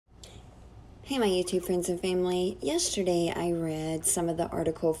Hey, my YouTube friends and family. Yesterday I read some of the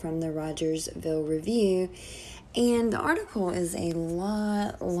article from the Rogersville Review, and the article is a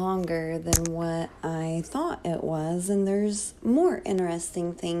lot longer than what I thought it was, and there's more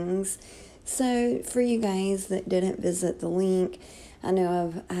interesting things. So, for you guys that didn't visit the link, I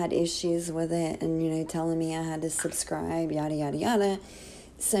know I've had issues with it and, telling me I had to subscribe, yada, yada, yada.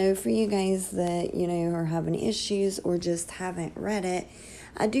 So, for you guys that, are having issues or just haven't read it,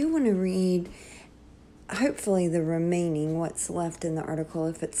 I do want to read, hopefully, the remaining, what's left in the article,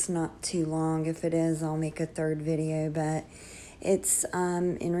 if it's not too long. If it is, I'll make a third video, but it's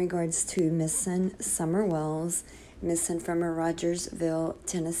in regards to missing Summer Wells, missing from her Rogersville,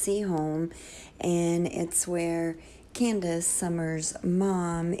 Tennessee home, and it's where Candus, Summer's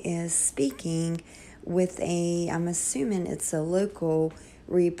mom, is speaking with I'm assuming it's a local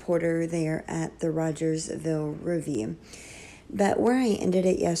reporter there at the Rogersville Review. But where I ended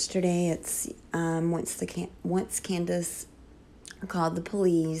it yesterday, it's once Candus called the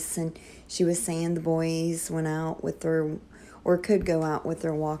police, and she was saying the boys went out with their, or could go out with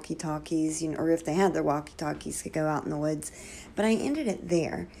their walkie-talkies, or if they had their walkie-talkies, could go out in the woods. But I ended it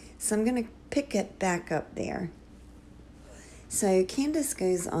there, so I'm going to pick it back up there. So Candus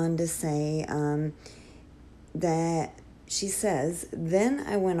goes on to say that she says, "Then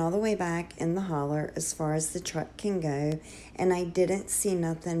I went all the way back in the holler as far as the truck can go, and I didn't see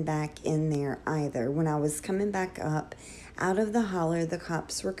nothing back in there either. When I was coming back up out of the holler, the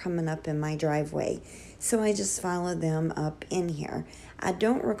cops were coming up in my driveway, so I just followed them up in here. I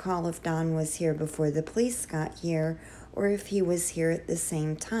don't recall if Don was here before the police got here or if he was here at the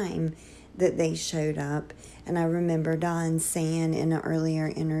same time that they showed up." And I remember Don saying in an earlier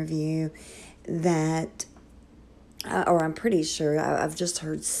interview that or I'm pretty sure, I've just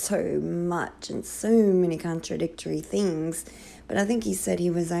heard so much and so many contradictory things, but I think he said he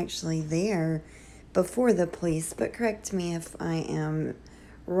was actually there before the police, but correct me if I am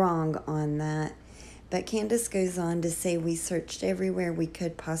wrong on that. But Candus goes on to say, "We searched everywhere we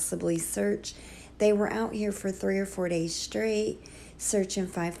could possibly search. They were out here for 3 or 4 days straight, searching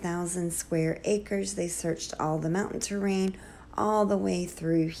 5,000 square acres. They searched all the mountain terrain, all the way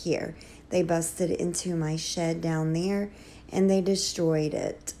through here. They busted into my shed down there, and they destroyed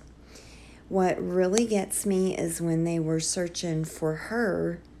it. What really gets me is when they were searching for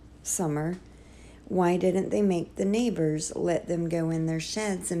her, Summer, why didn't they make the neighbors let them go in their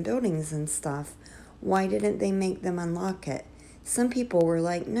sheds and buildings and stuff? Why didn't they make them unlock it? Some people were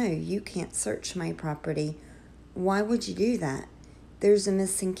like, 'No, you can't search my property.' Why would you do that? There's a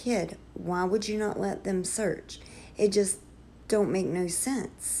missing kid. Why would you not let them search? It just don't make no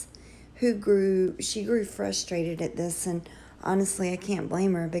sense." She grew frustrated at this, and honestly, I can't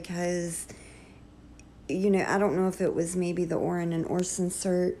blame her because, I don't know if it was maybe the Orrin and Orson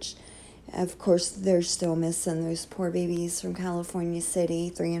search. Of course, they're still missing those poor babies from California City,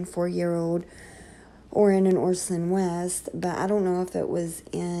 3 and 4 year old Orrin and Orson West, but I don't know if it was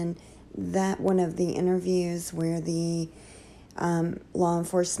in that one of the interviews where the law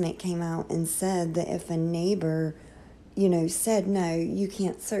enforcement came out and said that if a neighbor said, "No, you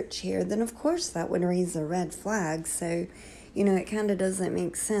can't search here," then of course that would raise a red flag. So, it kind of doesn't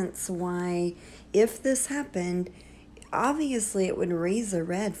make sense why, if this happened, obviously it would raise a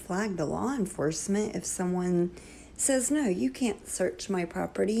red flag to law enforcement if someone says, "No, you can't search my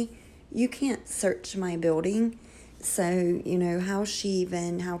property, you can't search my building." So,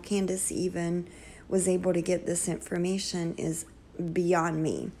 how Candus even was able to get this information is beyond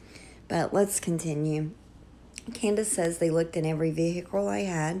me. But let's continue. Candus says, "They looked in every vehicle I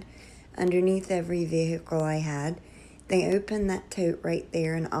had, underneath every vehicle I had. They opened that tote right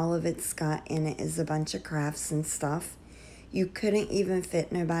there, and all of it's got in it is a bunch of crafts and stuff. You couldn't even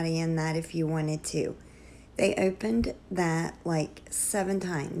fit nobody in that if you wanted to. They opened that like 7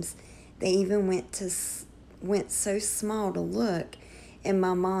 times. They even went so small to look in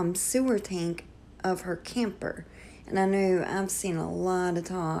my mom's sewer tank of her camper." And I know I've seen a lot of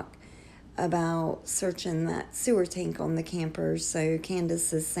talk about searching that sewer tank on the camper, so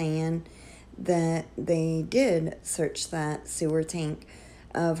Candus is saying that they did search that sewer tank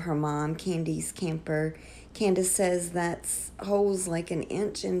of her mom, Candy's camper. Candus says that's holes like 1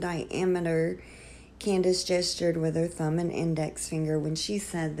 inch in diameter. Candus gestured with her thumb and index finger when she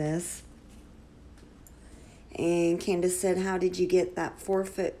said this. And Candus said, "How did you get that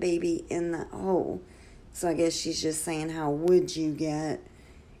 4-foot baby in that hole?" So I guess she's just saying, how would you get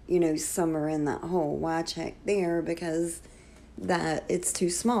Summer in that hole? Why check there? Because it's too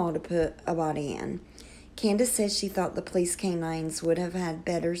small to put a body in. Candus says she thought the police canines would have had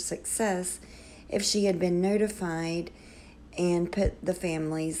better success if she had been notified and put the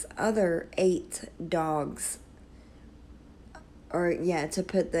family's other 8 dogs, or yeah, to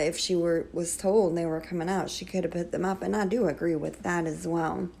put the, if she was told they were coming out, she could have put them up, and I do agree with that as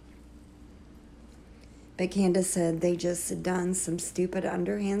well. But Candace said they just had done some stupid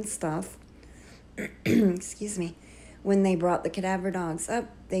underhand stuff. Excuse me. When they brought the cadaver dogs up,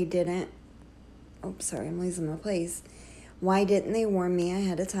 they didn't. Oh, sorry, I'm losing my place. Why didn't they warn me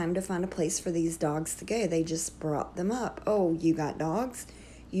ahead of time to find a place for these dogs to go? They just brought them up. Oh, you got dogs?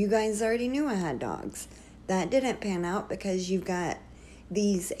 You guys already knew I had dogs. That didn't pan out because you've got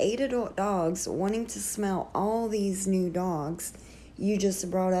these 8 adult dogs wanting to smell all these new dogs you just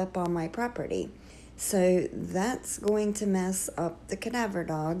brought up on my property. So that's going to mess up the cadaver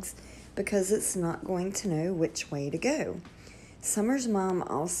dogs because it's not going to know which way to go. Summer's mom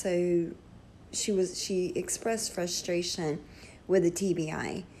also, she expressed frustration with the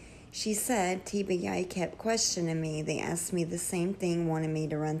TBI. She said TBI kept questioning me. They asked me the same thing, wanted me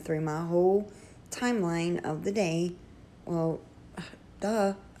to run through my whole timeline of the day. Well,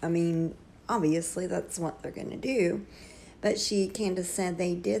 duh. I mean, obviously that's what they're going to do. But Candace said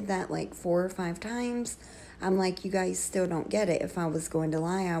they did that like 4 or 5 times. I'm like, you guys still don't get it. If I was going to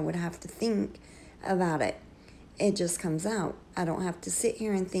lie, I would have to think about it. It just comes out. I don't have to sit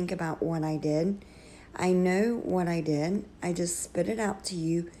here and think about what I did. I know what I did. I just spit it out to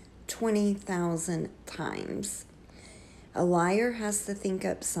you 20,000 times. A liar has to think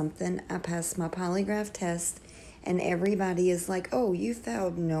up something. I passed my polygraph test, and everybody is like, oh, you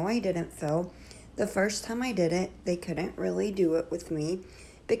failed. No, I didn't fail. The first time I did it, they couldn't really do it with me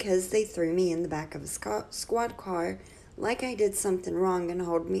because they threw me in the back of a squad car like I did something wrong and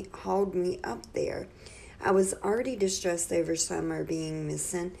hauled me up there. I was already distressed over Summer being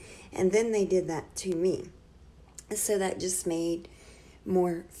missing, and then they did that to me. So that just made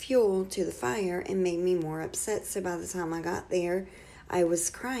more fuel to the fire and made me more upset. So by the time I got there, I was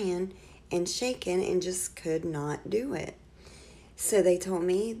crying and shaking and just could not do it. So they told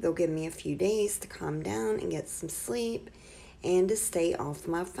me they'll give me a few days to calm down and get some sleep and to stay off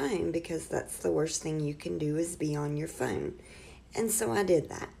my phone because that's the worst thing you can do is be on your phone. And so I did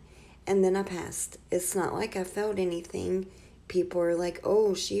that. And then I passed. It's not like I failed anything. People are like,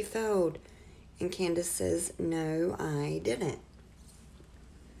 oh, she failed. And Candace says, no, I didn't.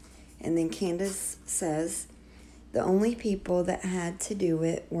 And then Candace says, the only people that had to do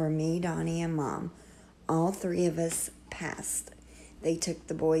it were me, Donnie, and Mom. All 3 of us passed. They took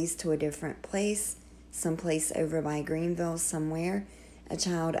the boys to a different place, someplace over by Greenville somewhere. A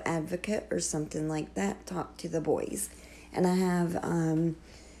child advocate or something like that talked to the boys. And I have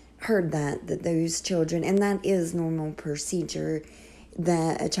heard that those children, and that is normal procedure,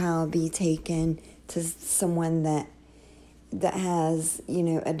 that a child be taken to someone that has,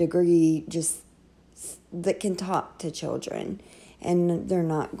 a degree just that can talk to children. And they're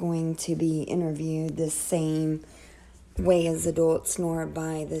not going to be interviewed the same way as adults nor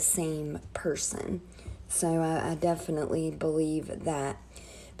by the same person. So I definitely believe that.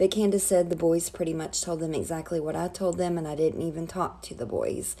 But Candace said the boys pretty much told them exactly what I told them, and I didn't even talk to the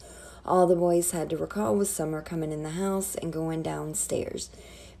boys. All the boys had to recall was Summer coming in the house and going downstairs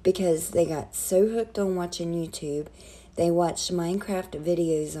because they got so hooked on watching YouTube. They watched Minecraft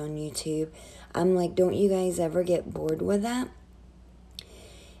videos on YouTube. I'm like, don't you guys ever get bored with that?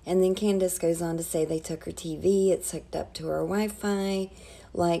 And then Candace goes on to say they took her TV. It's hooked up to her Wi-Fi.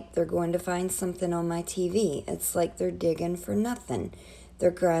 Like they're going to find something on my TV. It's like they're digging for nothing. They're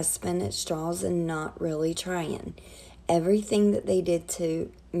grasping at straws and not really trying. Everything that they did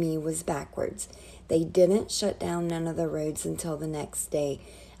to me was backwards. They didn't shut down none of the roads until the next day.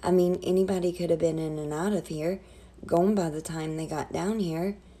 I mean, anybody could have been in and out of here, gone by the time they got down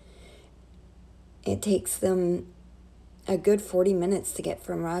here. It takes them a good 40 minutes to get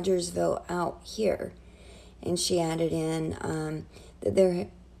from Rogersville out here. And she added in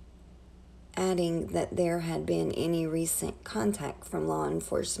that there had been any recent contact from law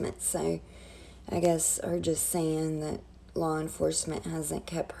enforcement. So I guess her just saying that law enforcement hasn't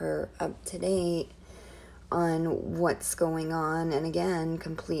kept her up to date on what's going on. And again,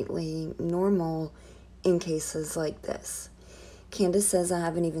 completely normal in cases like this. Candace says I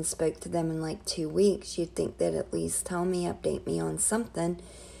haven't even spoke to them in like 2 weeks. You'd think they'd at least tell me, update me on something,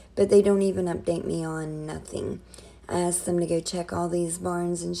 but they don't even update me on nothing. I asked them to go check all these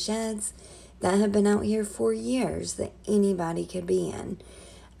barns and sheds that have been out here for years that anybody could be in.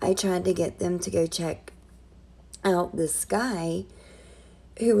 I tried to get them to go check out this guy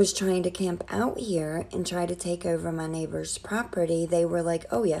who was trying to camp out here and try to take over my neighbor's property. They were like,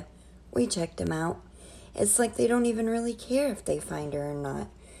 oh yeah, we checked him out. It's like they don't even really care if they find her or not.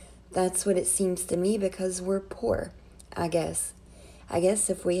 That's what it seems to me because we're poor. I guess. I guess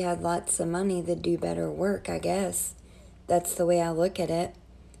if we had lots of money, they'd do better work, I guess. That's the way I look at it.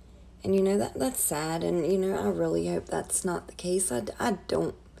 And, that's sad. And, I really hope that's not the case. I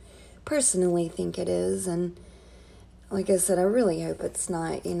don't personally think it is. And like I said, I really hope it's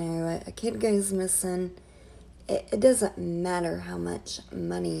not. A kid goes missing. It doesn't matter how much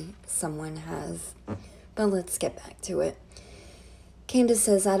money someone has. But let's get back to it. Candace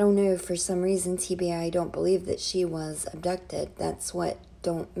says, I don't know, for some reason, TBI, I don't believe that she was abducted. That's what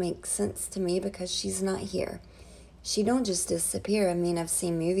don't make sense to me, because she's not here. She don't just disappear. I mean, I've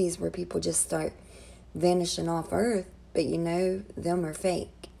seen movies where people just start vanishing off Earth, but them are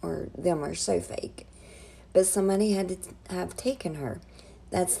fake, or them are so fake. But somebody had to have taken her.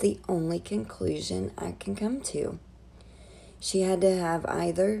 That's the only conclusion I can come to. She had to have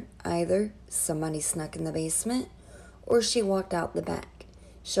either somebody snuck in the basement, or she walked out the back.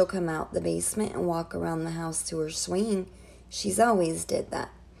 She'll come out the basement and walk around the house to her swing. She's always did that.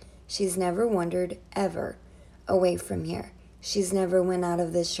 She's never wandered ever away from here. She's never went out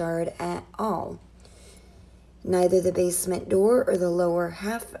of this yard at all. Neither the basement door or the lower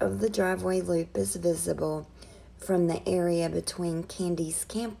half of the driveway loop is visible from the area between Candy's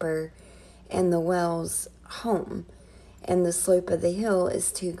camper and the Wells home, and the slope of the hill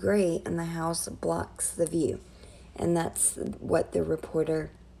is too great and the house blocks the view. And that's what the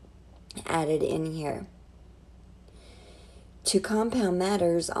reporter added in here. To compound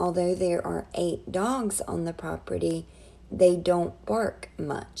matters, although there are 8 dogs on the property, they don't bark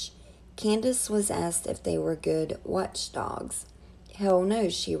much. Candace was asked if they were good watchdogs. Hell no,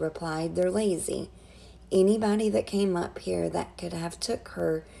 she replied, they're lazy. Anybody that came up here that could have took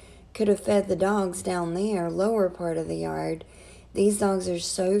her could have fed the dogs down there, lower part of the yard. These dogs are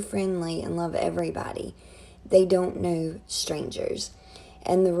so friendly and love everybody. They don't know strangers.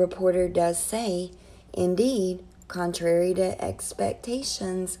 And the reporter does say, indeed, contrary to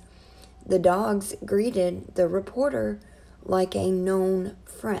expectations, the dogs greeted the reporter like a known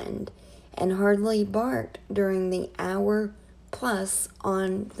friend and hardly barked during the hour plus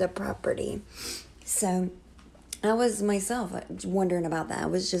on the property. So I was myself wondering about that. I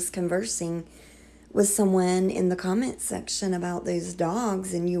was just conversing with someone in the comment section about those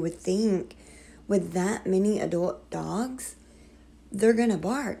dogs, and you would think with that many adult dogs, they're going to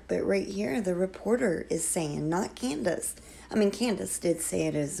bark. But right here, the reporter is saying, not Candace. I mean, Candace did say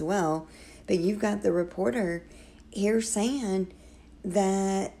it as well, but you've got the reporter here saying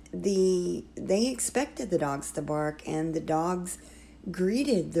that they expected the dogs to bark, and the dogs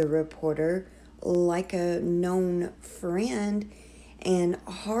greeted the reporter like a known friend and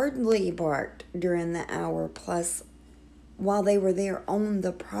hardly barked during the hour plus while they were there on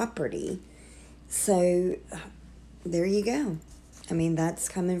the property. So there you go. I mean, that's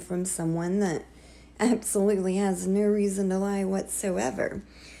coming from someone that absolutely has no reason to lie whatsoever.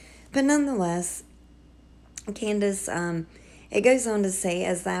 But nonetheless, Candace, it goes on to say,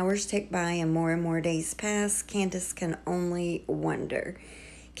 as the hours tick by and more days pass, Candace can only wonder.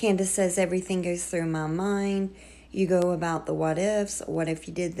 Candace says, everything goes through my mind. You go about the what ifs. What if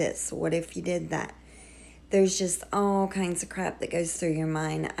you did this? What if you did that? There's just all kinds of crap that goes through your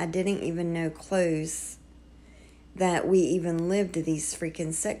mind. I didn't even know close that we even lived to these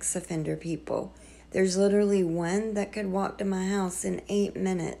freaking sex offender people. There's literally one that could walk to my house in 8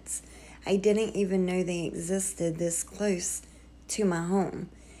 minutes. I didn't even know they existed this close to my home.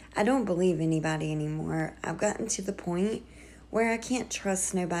 I don't believe anybody anymore. I've gotten to the point where I can't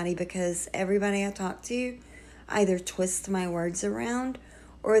trust nobody, because everybody I talk to either twists my words around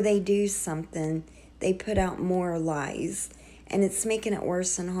or they do something. They put out more lies, and it's making it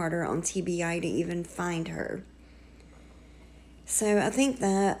worse and harder on TBI to even find her. So I think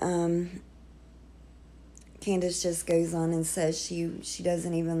that Candace just goes on and says she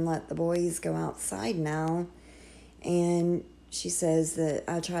doesn't even let the boys go outside now. And she says that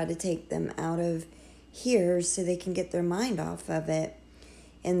I try to take them out of here so they can get their mind off of it.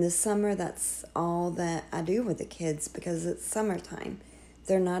 In the summer, that's all that I do with the kids, because it's summertime.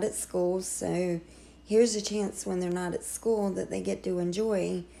 They're not at school, so here's a chance when they're not at school that they get to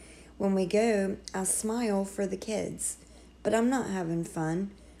enjoy. When we go, I smile for the kids, but I'm not having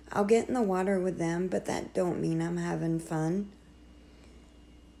fun. I'll get in the water with them, but that don't mean I'm having fun.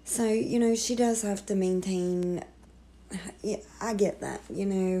 So, she does have to maintain. Yeah, I get that.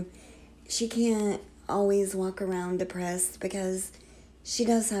 She can't always walk around depressed, because she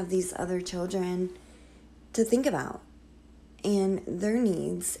does have these other children to think about, and their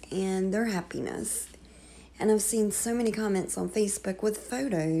needs and their happiness. And I've seen so many comments on Facebook with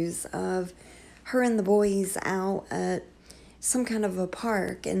photos of her and the boys out at some kind of a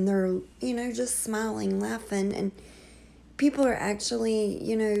park, and they're, just smiling, laughing, and people are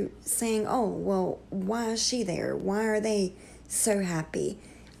actually, saying, oh, well, why is she there? Why are they so happy?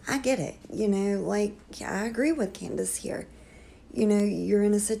 I get it, like, I agree with Candace here. You're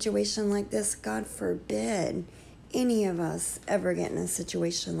in a situation like this. God forbid any of us ever get in a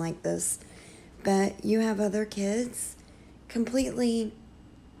situation like this. But you have other kids, completely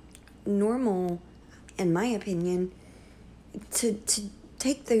normal, in my opinion, to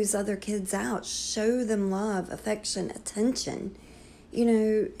take those other kids out, show them love, affection, attention.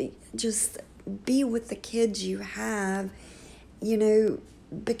 Just be with the kids you have,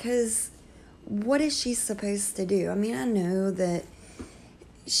 because what is she supposed to do? I mean, I know that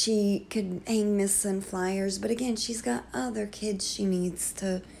she could hang missing flyers, but again, she's got other kids she needs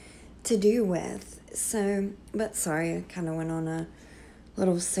to do with. So, but sorry, I kind of went on a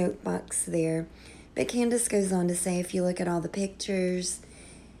little soapbox there. But Candace goes on to say, if you look at all the pictures,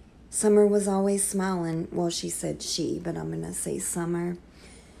 Summer was always smiling. Well, she said she, but I'm going to say Summer.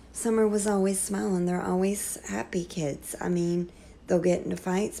 Summer was always smiling. They're always happy kids. I mean, they'll get into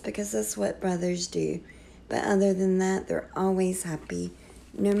fights because that's what brothers do. But other than that, they're always happy,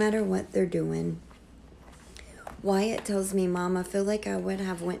 no matter what they're doing. Wyatt tells me, Mom, I feel like I would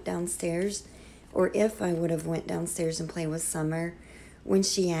have went downstairs, or if I would have went downstairs and played with Summer, when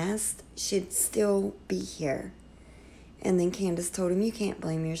she asked, she'd still be here. And then Candace told him, you can't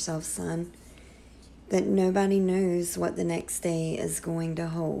blame yourself, son. That nobody knows what the next day is going to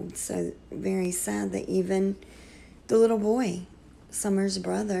hold. So very sad that even the little boy, Summer's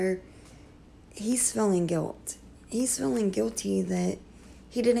brother, he's feeling guilt. He's feeling guilty that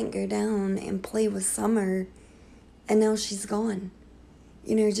he didn't go down and play with Summer, and now she's gone.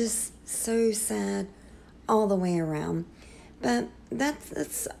 Just so sad all the way around. But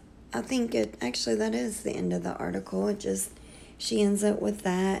that's I think that is the end of the article. She ends up with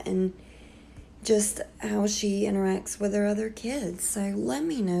that and just how she interacts with her other kids. So let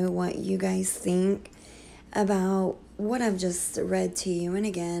me know what you guys think about what I've just read to you. And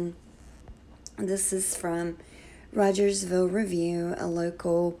again, this is from Rogersville Review, a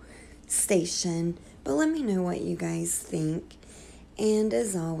local station. But let me know what you guys think. And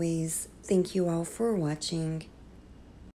as always, thank you all for watching.